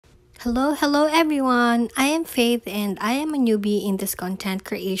Hello everyone! I am Faith and I am a newbie in this content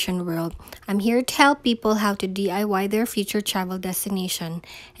creation world. I'm here to help people how to DIY their future travel destination.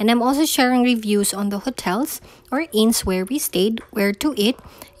 And I'm also sharing reviews on the hotels or inns where we stayed, where to eat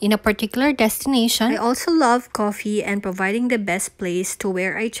in a particular destination. I also love coffee and providing the best place to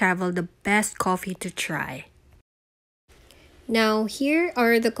where I travel, the best coffee to try. Now, here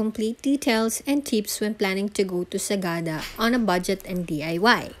are the complete details and tips when planning to go to Sagada on a budget and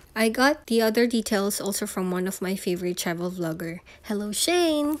DIY. I got the other details also from one of my favorite travel vlogger. Hello,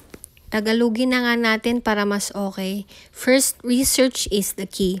 Shane! Tagalogin na nga natin para mas okay. First, research is the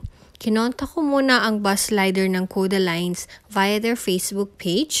key. Kinonta ko muna ang bus rider ng Coda Lines via their Facebook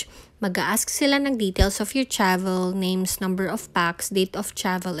page. Mag-a-ask sila ng details of your travel, names, number of packs, date of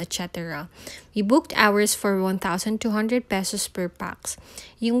travel, etc. We booked hours for 1,200 pesos per packs.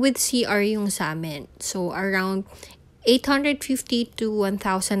 Yung with CR yung sa amin. So, around 850 to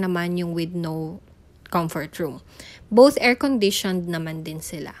 1,000 naman yung with no comfort room. Both air-conditioned naman din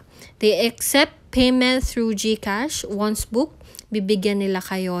sila. They accept payment through GCash. Once booked, bibigyan nila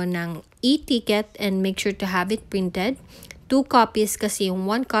kayo ng e-ticket and make sure to have it printed. 2 copies kasi yung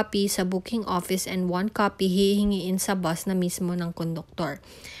 1 copy sa booking office and 1 copy hihingiin sa bus na mismo ng konduktor.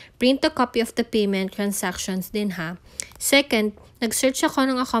 Print a copy of the payment transactions din ha. Second, nag-search ako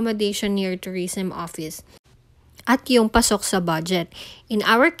ng accommodation near tourism office. At yung pasok sa budget. In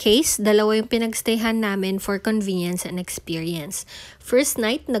our case, dalawa yung pinagstayhan namin for convenience and experience. First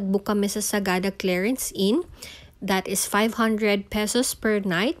night, nag-book kami sa Sagada Clairence Inn. That is 500 pesos per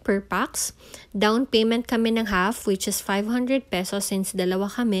night per pax. Down payment kami ng half which is 500 pesos since dalawa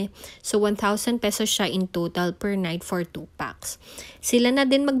kami. So 1,000 pesos siya in total per night for 2 pax. Sila na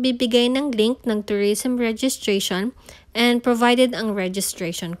din magbibigay ng link ng tourism registration and provided ang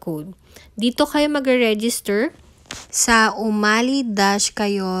registration code. Dito kayo mag-register sa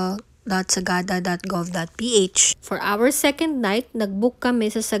umali-kayo.sagada.gov.ph. For our second night, nag-book kami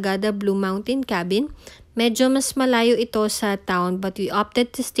sa Sagada Blue Mountain Cabin. Medyo mas malayo ito sa town but we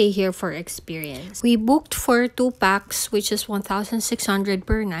opted to stay here for experience. We booked for 2 packs which is 1,600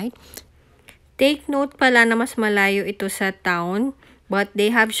 per night. Take note pala na mas malayo ito sa town but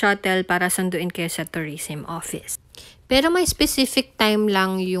they have shuttle para sunduin kayo sa tourism office. Pero may specific time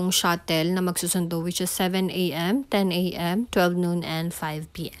lang yung shuttle na magsusundo which is 7 a.m., 10 a.m., 12 noon, and 5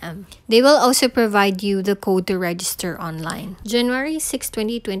 p.m. They will also provide you the code to register online. January 6,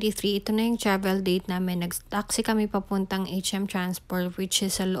 2023, ito na yung travel date namin. Nag-taxi kami papuntang HM Transport which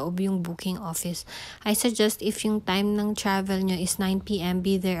is sa loob yung booking office. I suggest if yung time ng travel nyo is 9 p.m.,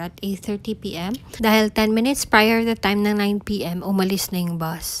 be there at 8:30 p.m. Dahil 10 minutes prior the time ng 9 p.m., umalis na yung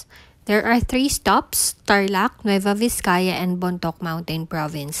bus. There are 3 stops, Tarlac, Nueva Vizcaya, and Bontoc Mountain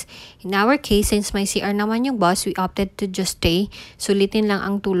Province. In our case, since may CR naman yung bus, we opted to just stay. Sulitin lang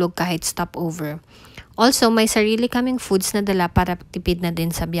ang tulog kahit stopover. Also, may sarili kaming foods na dala para tipid na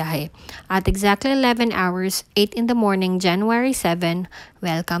din sa biyahe. At exactly 11 hours, 8 in the morning, January 7,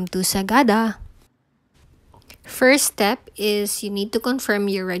 welcome to Sagada! First step is you need to confirm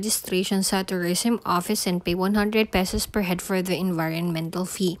your registration sa tourism office and pay 100 pesos per head for the environmental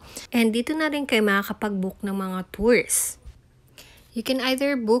fee. And dito na rin kayo makakapag-book ng mga tours. You can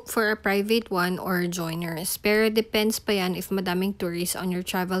either book for a private one or joiners. Pero depends pa yan if madaming tourists on your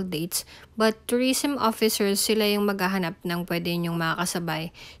travel dates. But tourism officers, sila yung maghahanap ng pwede nyong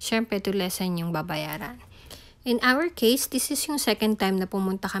makakasabay. Syempre to lessen yung babayaran. In our case, this is yung second time na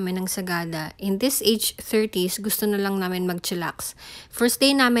pumunta kami ng Sagada. In this age 30s, gusto na lang namin mag-chillax. First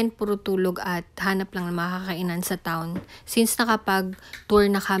day namin puro tulog at hanap lang ng makakainan sa town since nakapag-tour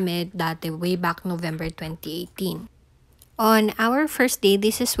na kami dati way back November 2018. On our first day,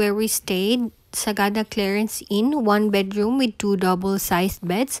 this is where we stayed. Sagada Clairence Inn, 1 bedroom with 2 double-sized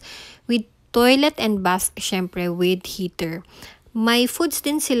beds with toilet and bath, syempre with heater. May foods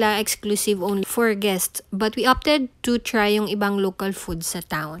din sila exclusive only for guests but we opted to try yung ibang local foods sa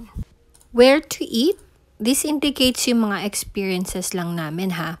town. Where to eat? This indicates yung mga experiences lang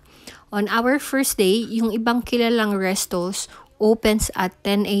namin ha. On our first day, yung ibang kilalang restos opens at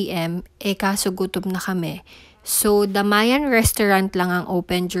 10 a.m. Kaso gutom na kami. So, Damayan restaurant lang ang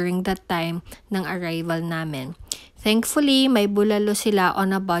open during that time ng arrival namin. Thankfully, may bulalo sila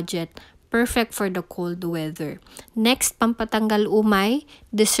on a budget. Perfect for the cold weather. Next, pampatanggal umay,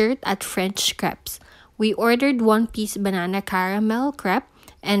 dessert at French crepes. We ordered 1-piece banana caramel crepe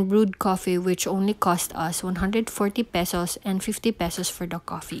and brewed coffee which only cost us 140 pesos and 50 pesos for the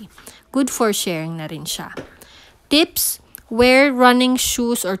coffee. Good for sharing na rin siya. Tips: wear running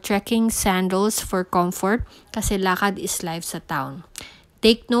shoes or trekking sandals for comfort kasi lakad is life sa town.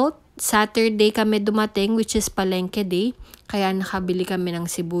 Take note, Saturday kami dumating which is Palengke Day. kaya nakabili kami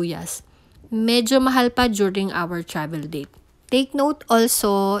ng sibuyas. Medyo mahal pa during our travel date. Take note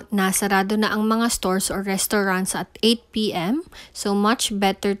also na sarado na ang mga stores or restaurants at 8 p.m. So much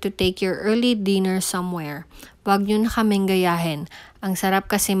better to take your early dinner somewhere. Huwag nyo na kaming gayahin. Ang sarap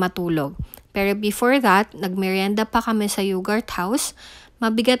kasi matulog. Pero before that, nagmerienda pa kami sa Yoghurt House.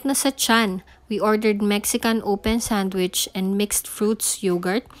 Mabigat na sa tiyan. We ordered Mexican open sandwich and mixed fruits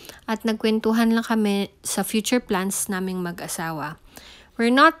yogurt at nagkwentuhan lang kami sa future plans naming mag-asawa.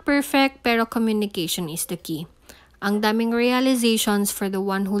 We're not perfect pero communication is the key. Ang daming realizations for the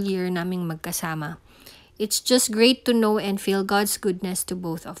one whole year naming magkasama. It's just great to know and feel God's goodness to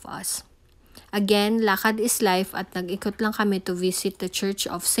both of us. Again, lakad is life at nag-ikot lang kami to visit the Church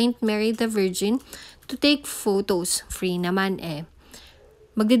of St. Mary the Virgin to take photos. Free naman eh.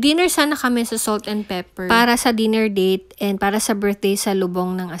 Magdi-dinner sana kami sa Salt and Pepper para sa dinner date and para sa birthday sa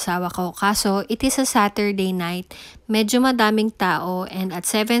lubong ng asawa ko. Kaso, it is a Saturday night. Medyo madaming tao and at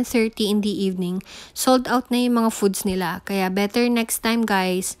 7:30 in the evening, sold out na yung mga foods nila. Kaya better next time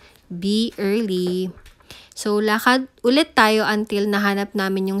guys, be early. So, lakad ulit tayo until nahanap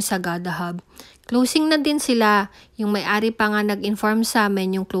namin yung Sagada Hub. Closing na din sila. Yung may-ari pa nga nag-inform sa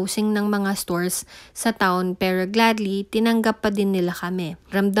amin yung closing ng mga stores sa town pero gladly, tinanggap pa din nila kami.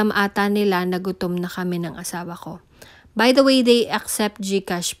 Ramdam ata nila na gutom na kami ng asawa ko. By the way, they accept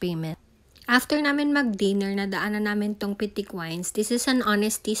GCash payment. After namin mag-dinner, nadaanan namin tong Piitik wines. This is an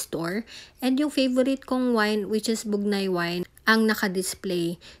honesty store. And yung favorite kong wine, which is Bugnay wine, ang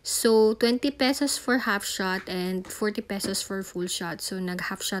naka-display. So, 20 pesos for half shot and 40 pesos for full shot. So,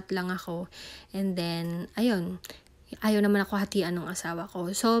 nag-half shot lang ako. And then, ayun. Ayaw naman ako hatian ng asawa ko.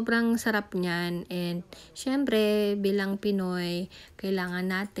 Sobrang sarap niyan. And, syempre, bilang Pinoy,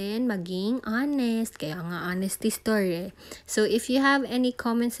 kailangan natin maging honest. Kaya nga, honesty story. So, if you have any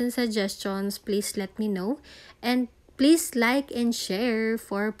comments and suggestions, please let me know. And, please like and share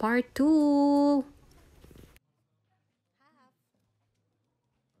for part 2.